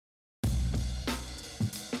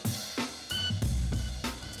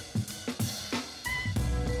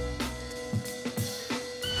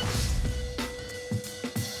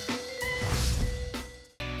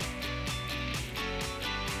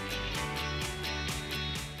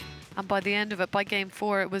And by the end of it, by game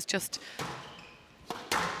 4, it was just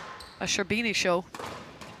a Sherbini show.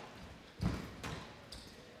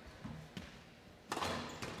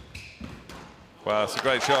 Wow, it's a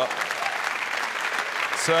great shot.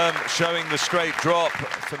 Serme showing the straight drop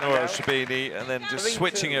for Nour Sherbini and then just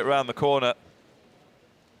switching it around the corner.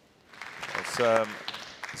 Serme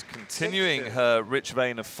is continuing her rich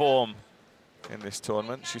vein of form in this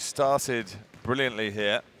tournament. She started brilliantly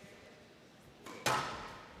here.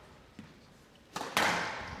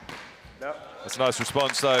 That's a nice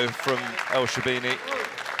response, though, from Sherbini.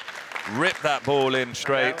 Rip that ball in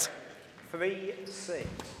straight. 3-6.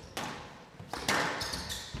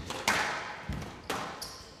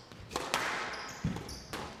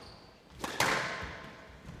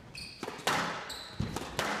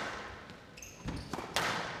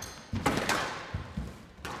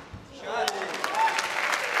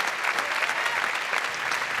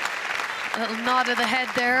 A little nod of the head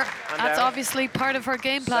there. That's obviously part of her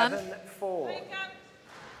game plan. 7-4.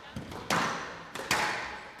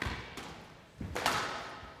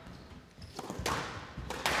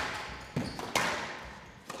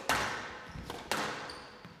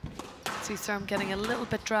 See Serme getting a little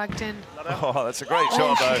bit dragged in. Oh, that's a great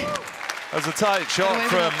shot, though. That was a tight shot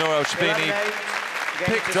from Nour Sherbini.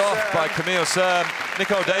 Picked off by Camille Serme.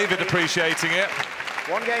 Nicole David appreciating it.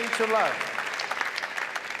 1 game to love.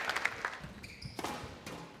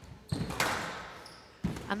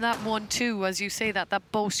 And that 1-2, as you say that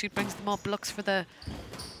boast, she brings them up, looks for the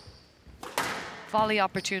volley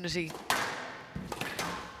opportunity.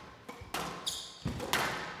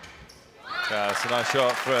 Yeah, it's a nice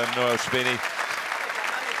shot from Nour Sherbini.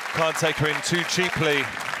 Can't take her in too cheaply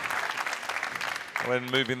when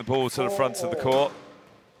moving the ball to the front of the court.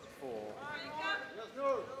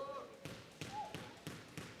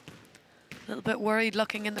 A little bit worried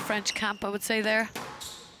looking in the French camp, I would say there.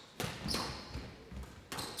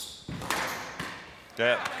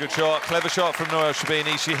 Yeah, good shot, clever shot from Nour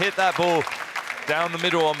Sherbini. She hit that ball down the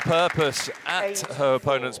middle on purpose at her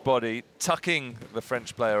opponent's body, tucking the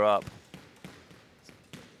French player up.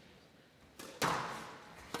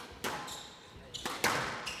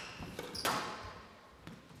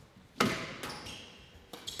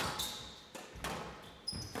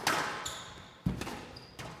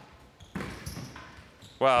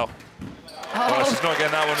 Wow. Oh, she's not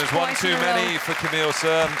getting that one. There's one too many for Camille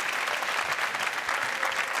Serme.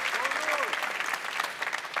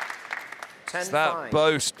 It's that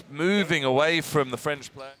boast moving away from the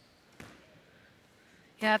French player.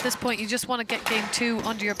 Yeah, at this point, you just want to get game 2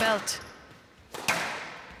 under your belt.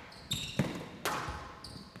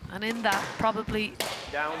 And in that, probably...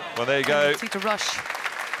 Down. Well, there you go. To rush.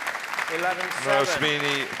 11-7. Nour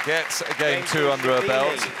Sherbini gets a game 2 under her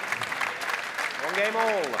belt. 1 game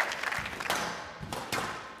all.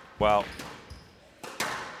 Wow.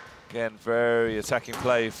 Again, very attacking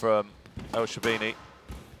play from Sherbini.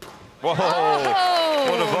 Whoa!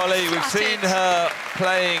 What a volley. We've seen her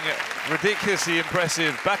playing ridiculously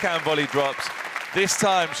impressive backhand volley drops. This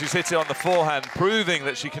time she's hit it on the forehand, proving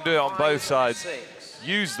that she can do it on both sides.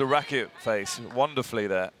 Use the racket face wonderfully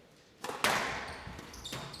there.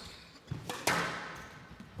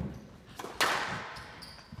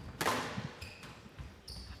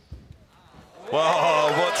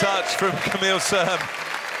 Whoa, what touch from Camille Serme.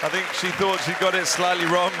 I think she thought she got it slightly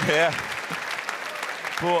wrong here.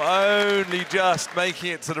 But only just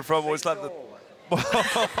making it to the front wall. It's like the...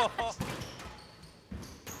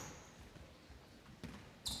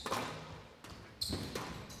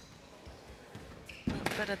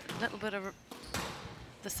 little bit of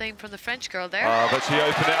the same from the French girl there. But she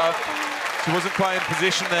opened it up. She wasn't quite in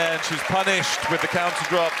position there, and she was punished with the counter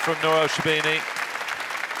drop from Nour Sherbini.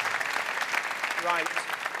 Right.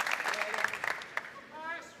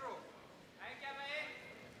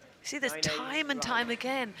 See this time and time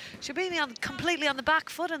again. Sherbini completely on the back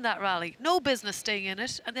foot in that rally. No business staying in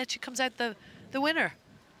it, and then she comes out the winner.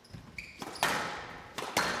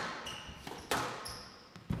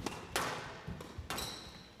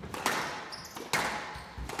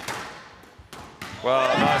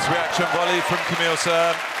 Well, nice reaction volley from Camille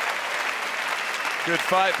Serme. Good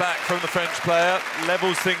fight back from the French player.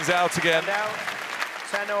 Levels things out again.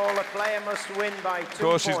 10-all, a player must win by 2 points. Of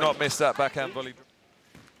course, she's not missed that backhand volley.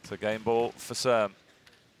 It's a game ball for Serme.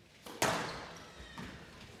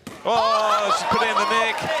 Oh, she's put it in the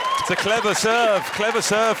nick. It's a clever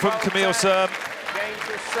serve from Camille Serme. Game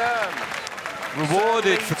to Serme.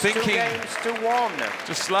 Rewarded for thinking 2 games to 1.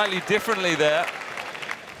 Just slightly differently there.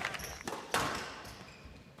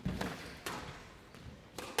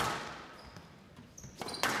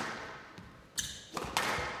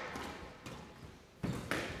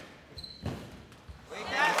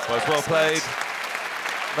 Was well played.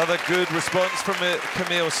 Another good response from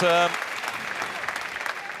Camille Serme.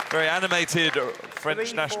 Very animated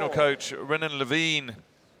French national coach Renan Levine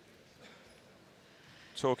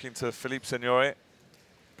talking to Philippe Seigneur.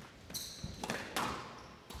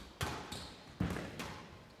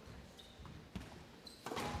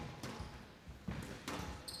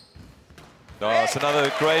 Oh, it's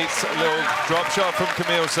another great little drop shot from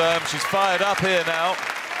Camille Serme. She's fired up here now.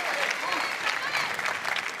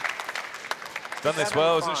 Done this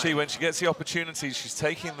well, isn't she? When she gets the opportunities, she's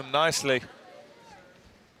taking them nicely.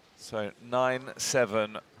 So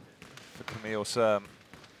 9-7 for Camille Serme.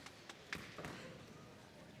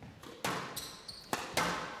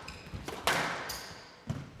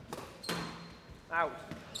 Out.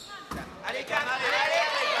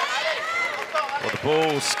 Well, the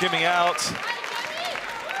ball skimming out.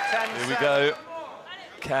 Here we go.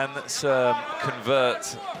 Can Serme convert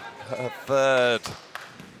her third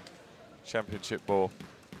championship ball?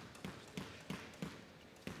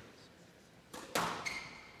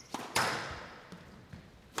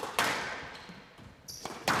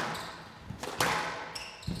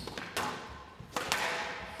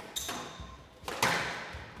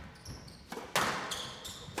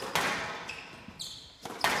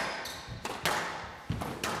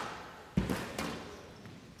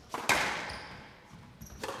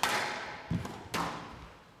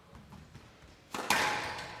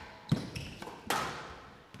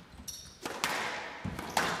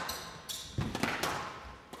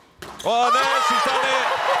 Oh, there, she's done it.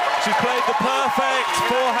 She's played the perfect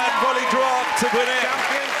forehand volley drop to win it.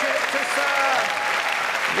 Championship to Serme.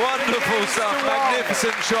 Wonderful stuff,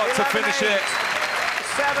 magnificent shot to finish it.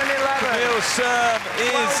 7-11. Camille Serme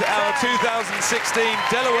is our 2016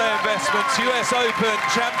 Delaware Investments US Open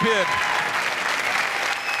champion.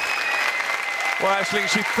 Well, actually,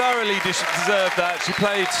 she thoroughly deserved that. She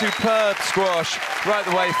played superb squash right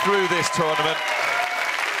the way through this tournament.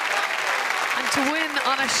 And to win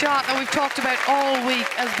on a shot that we've talked about all week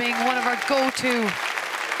as being one of our go-to.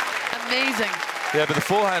 Amazing. Yeah, but the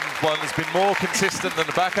forehand one has been more consistent than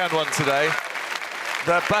the backhand one today.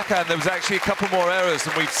 The backhand, there was actually a couple more errors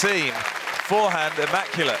than we've seen. Forehand,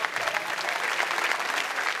 immaculate.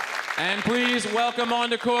 And please welcome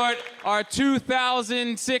onto court our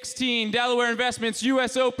 2016 Delaware Investments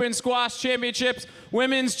US Open Squash Championships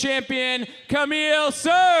Women's Champion, Camille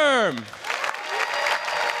Serme.